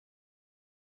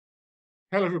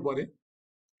Hello, everybody.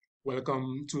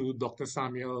 Welcome to Dr.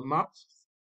 Samuel Math.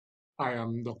 I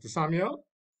am Dr. Samuel,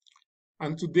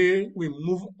 and today we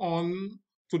move on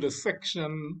to the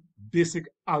section Basic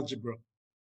Algebra.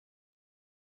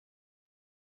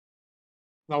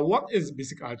 Now, what is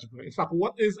basic algebra? In fact,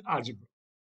 what is algebra?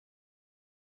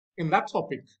 In that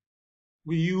topic,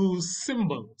 we use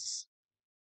symbols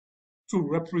to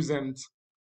represent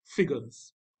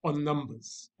figures or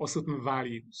numbers or certain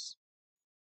values.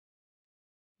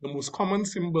 The most common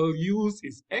symbol used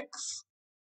is X,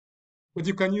 but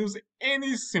you can use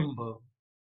any symbol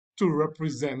to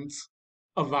represent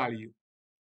a value.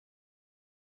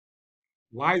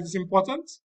 Why is this important?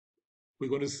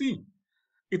 We're going to see.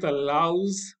 It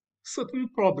allows certain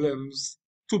problems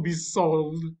to be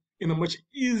solved in a much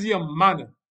easier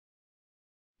manner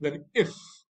than if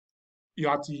you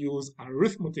had to use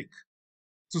arithmetic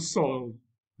to solve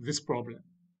this problem.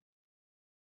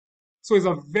 So it's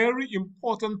a very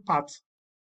important part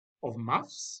of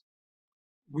maths,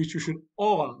 which you should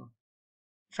all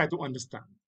try to understand.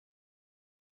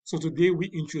 So today we're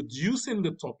introducing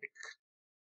the topic.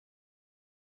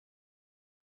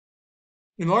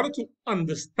 In order to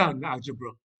understand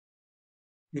algebra,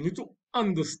 you need to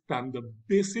understand the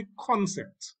basic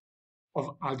concept of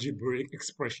algebraic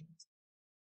expressions.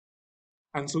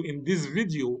 And so in this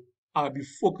video, I'll be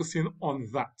focusing on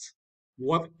that.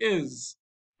 What is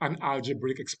an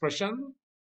algebraic expression?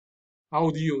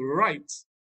 How do you write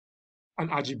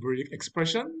an algebraic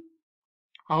expression?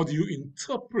 How do you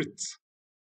interpret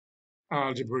an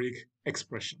algebraic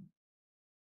expression?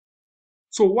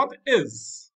 So what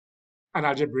is an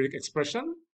algebraic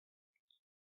expression?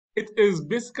 It is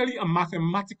basically a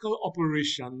mathematical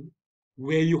operation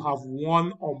where you have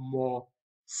one or more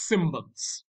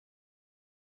symbols,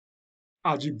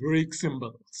 algebraic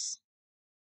symbols.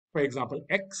 For example,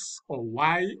 X or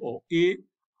Y or A,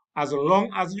 as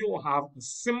long as you have a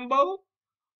symbol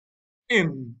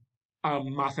in a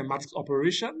mathematics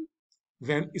operation,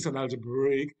 then it's an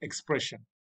algebraic expression.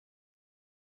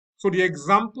 So the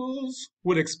examples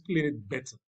will explain it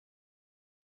better.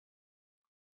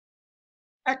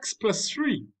 X plus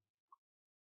 3.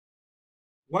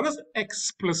 What does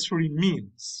X plus 3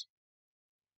 means?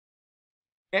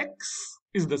 X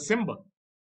is the symbol.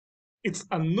 It's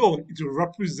unknown. It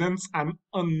represents an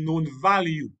unknown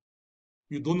value.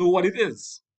 You don't know what it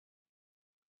is.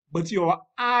 But you are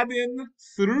adding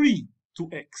 3 to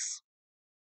X.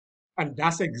 And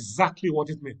that's exactly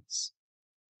what it means.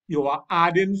 You are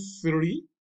adding 3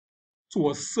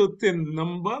 to a certain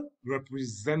number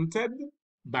represented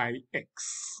by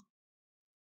X.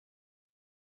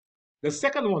 The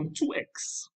second one,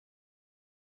 2X.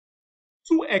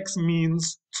 2X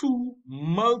means 2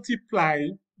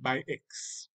 multiplied by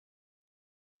X.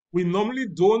 We normally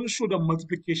don't show the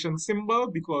multiplication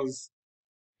symbol because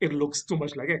it looks too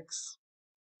much like X.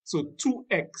 So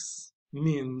 2X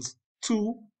means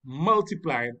 2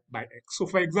 multiplied by X. So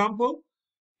for example,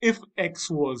 if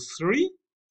X was 3,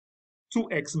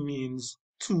 2X means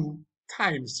 2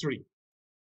 times 3.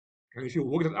 And if you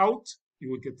work it out, you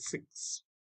will get 6.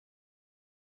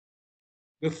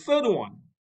 The third one,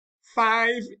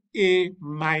 5a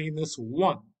minus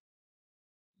 1.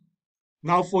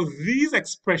 Now for these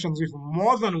expressions with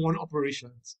more than one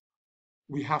operations,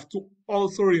 we have to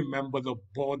also remember the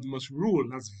Bodmer's rule.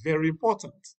 That's very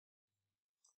important.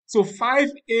 So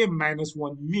 5a minus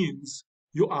 1 means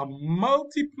you are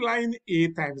multiplying a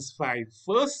times 5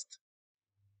 first,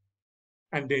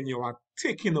 and then you are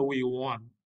taking away 1.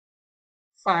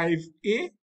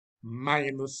 5a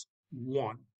minus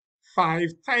 1. 5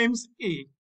 times a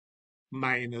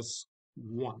minus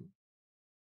 1.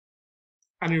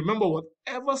 And remember,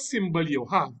 whatever symbol you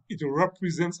have, it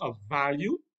represents a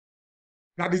value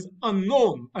that is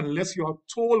unknown unless you are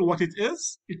told what it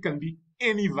is. It can be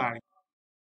any value.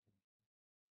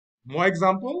 More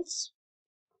examples.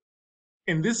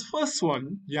 In this first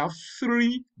one, you have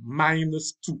 3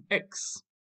 minus 2x.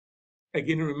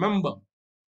 Again, remember,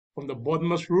 from the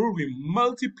Bodmer's rule, we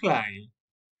multiply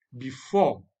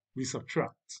before we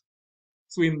subtract.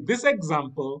 So in this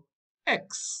example,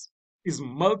 x is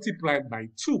multiplied by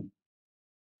 2,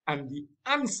 and the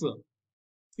answer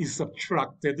is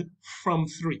subtracted from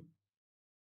 3.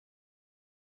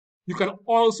 You can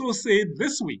also say it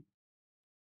this way.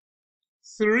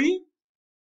 3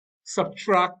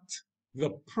 subtract the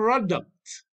product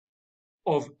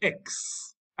of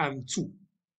x and 2.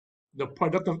 The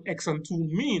product of x and 2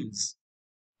 means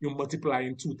you're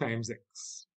multiplying 2 times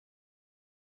x.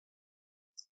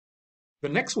 The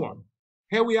next one,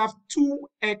 here we have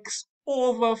 2x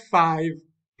over 5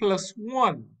 plus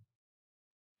 1.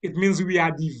 It means we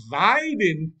are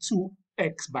dividing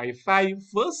x by 5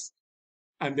 first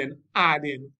and then add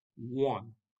in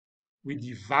 1. We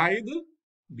divide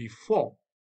before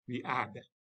we add.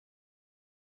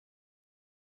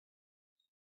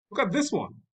 Look at this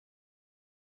one.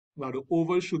 Now the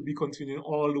over should be continuing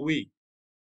all the way.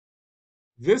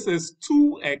 This is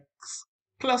 2x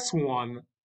plus 1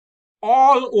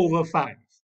 all over 5.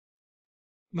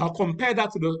 Now compare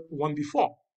that to the one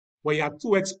before, where you had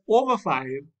 2x over 5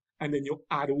 and then you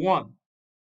add 1.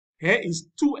 Here is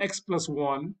 2x plus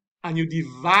 1 and you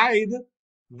divide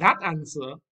that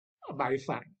answer by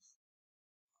 5.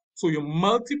 So you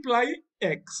multiply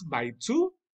x by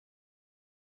 2,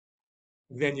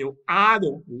 then you add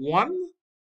 1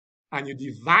 and you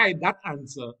divide that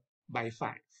answer by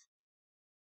 5.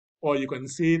 Or you can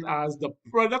say it as the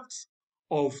product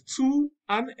of 2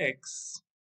 and x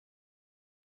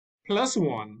plus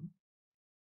 1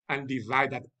 and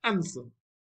divide that answer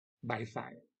by 5.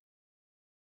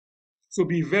 So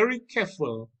be very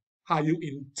careful how you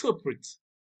interpret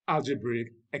algebraic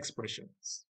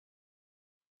expressions.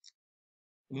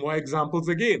 More examples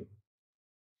again.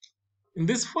 In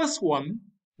this first one,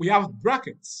 we have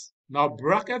brackets. Now,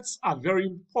 brackets are very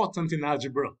important in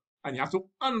algebra, and you have to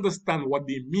understand what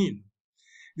they mean.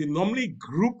 They normally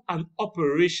group an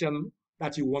operation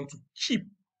that you want to keep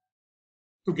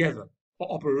together,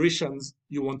 or operations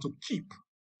you want to keep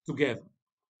together.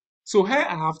 So here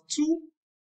I have 2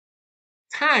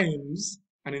 times,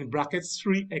 and in brackets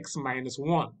 3x minus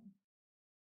 1.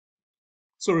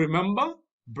 So remember,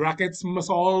 brackets must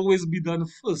always be done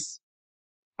first,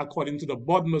 according to the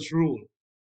Bodmer's rule.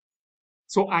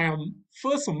 So I am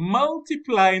first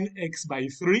multiplying x by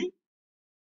 3,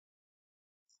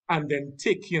 and then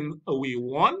taking away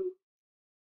 1,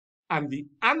 and the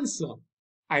answer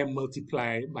I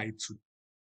multiply by 2.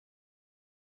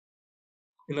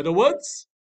 In other words,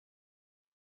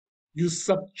 you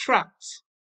subtract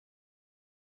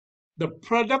the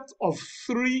product of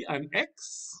 3 and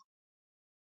x,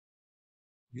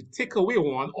 you take away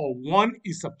 1, or 1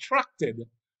 is subtracted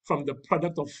from the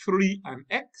product of 3 and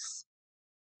x,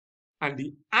 and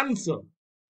the answer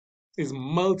is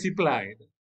multiplied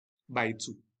by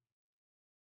 2.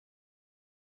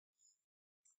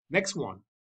 Next one.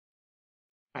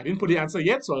 I didn't put the answer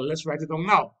yet, so let's write it down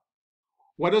now.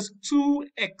 What does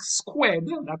 2x squared,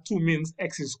 that 2 means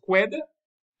x is squared,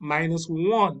 minus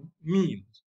 1 mean?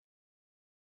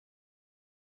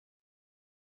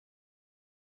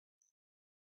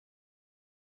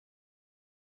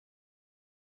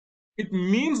 It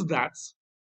means that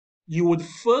you would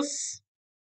first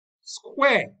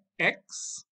square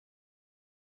x,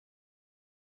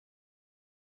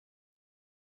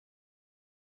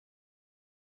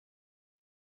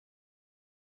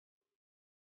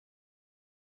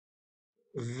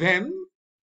 then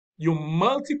you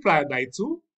multiply by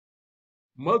 2,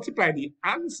 multiply the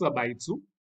answer by 2,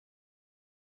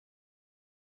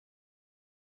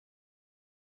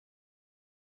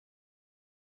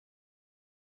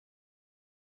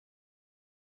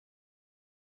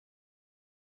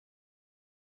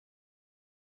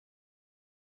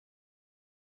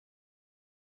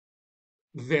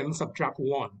 then subtract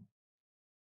 1.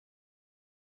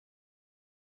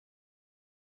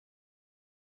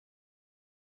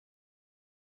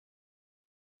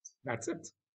 That's it.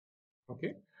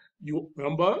 Okay? You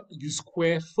remember, you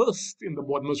square first in the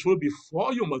Bodmer's rule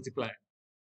before you multiply.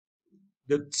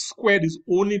 The squared is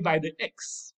only by the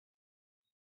x.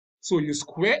 So you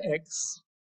square x,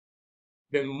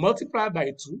 then multiply by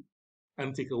 2,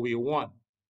 and take away 1.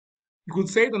 You could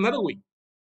say it another way.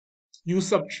 You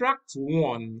subtract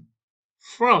 1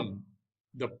 from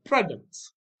the product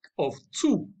of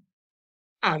 2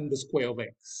 and the square of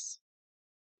x.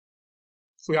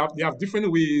 So they have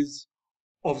different ways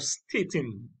of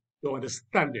stating the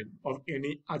understanding of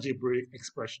any algebraic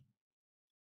expression.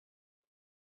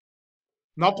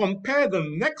 Now compare the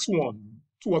next one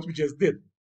to what we just did.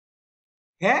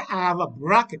 Here I have a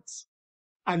bracket,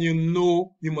 and you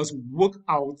know you must work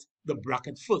out the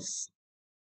bracket first.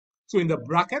 So in the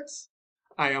bracket,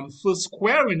 I am first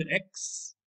squaring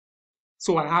x.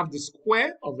 So I have the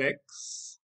square of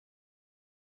x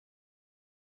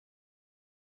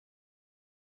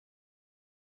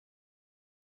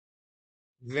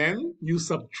then you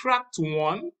subtract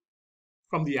 1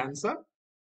 from the answer,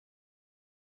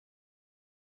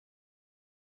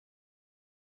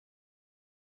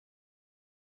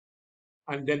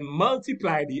 and then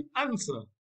multiply the answer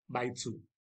by 2.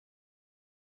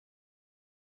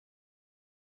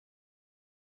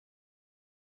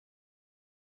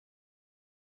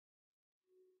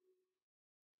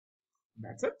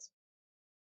 That's it.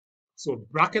 So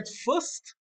bracket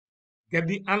first, get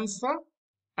the answer,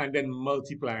 and then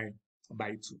multiply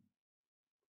by 2.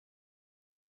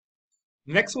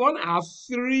 Next one, I have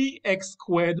 3x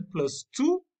squared plus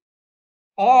 2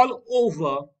 all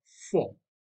over 4.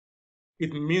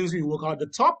 It means we work out the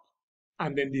top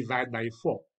and then divide by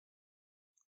 4.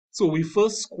 So we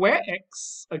first square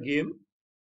x again.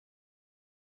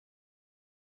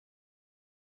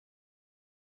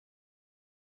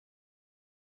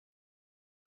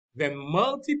 Then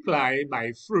multiply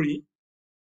by 3.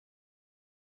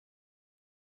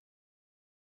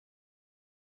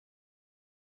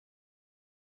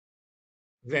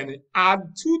 Then add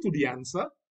 2 to the answer.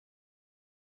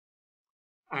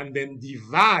 And then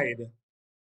divide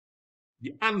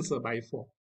the answer by 4.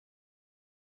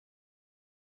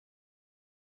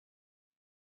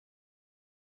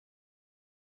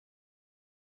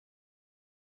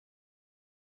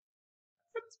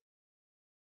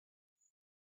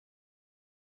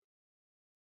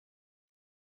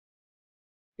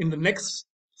 In the next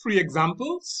 3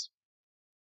 examples,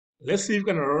 let's see if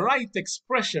we can write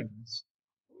expressions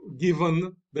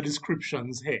given the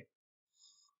descriptions here.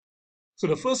 So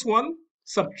the first one,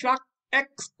 subtract x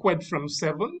squared from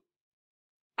 7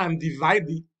 and divide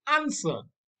the answer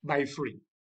by 3.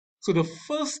 So the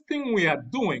first thing we are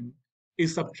doing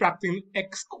is subtracting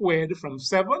x squared from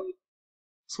 7.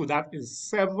 So that is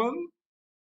 7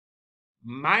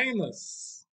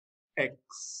 minus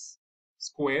x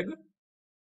squared.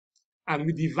 And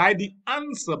we divide the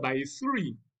answer by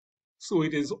 3. So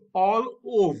it is all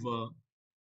over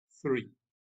 3.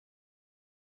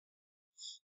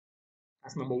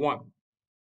 That's number 1.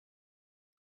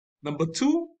 Number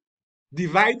 2,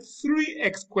 divide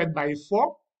 3x squared by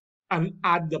 4 and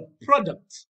add the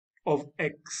product of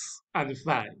x and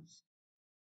 5.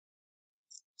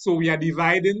 So we are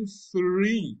dividing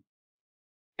 3x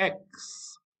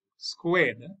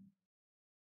squared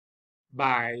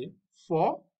by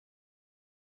 4,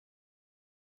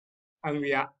 and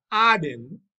we are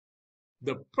adding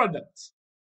the product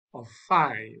of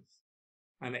 5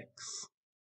 and x.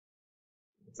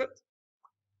 That's it.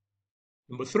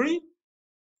 Number 3,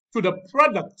 to the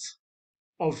product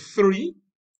of 3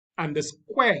 and the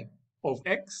square of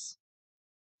x.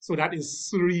 So that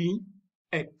is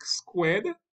 3x squared.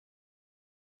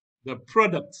 The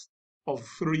product of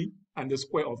 3 and the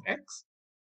square of x.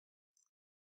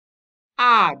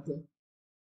 Add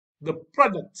the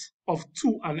product of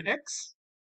 2 and x.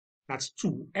 That's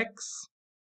 2x.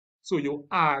 So you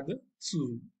add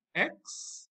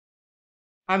 2x.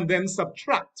 And then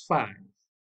subtract 5.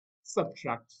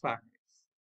 Subtract 5.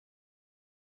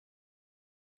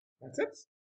 That's it.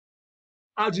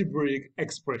 Algebraic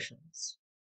expressions.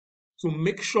 So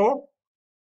make sure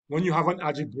when you have an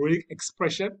algebraic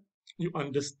expression, you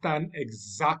understand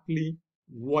exactly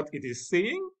what it is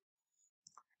saying.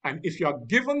 And if you are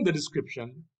given the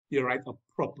description, you write a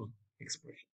proper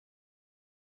expression.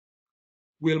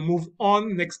 We'll move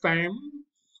on next time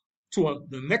to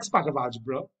the next part of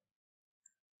algebra,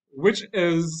 which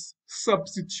is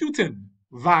substituting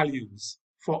values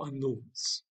for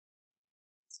unknowns.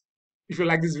 If you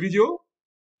like this video,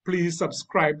 please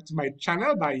subscribe to my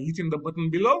channel by hitting the button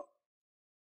below.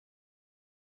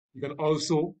 You can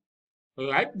also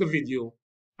like the video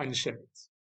and share it.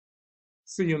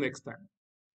 See you next time.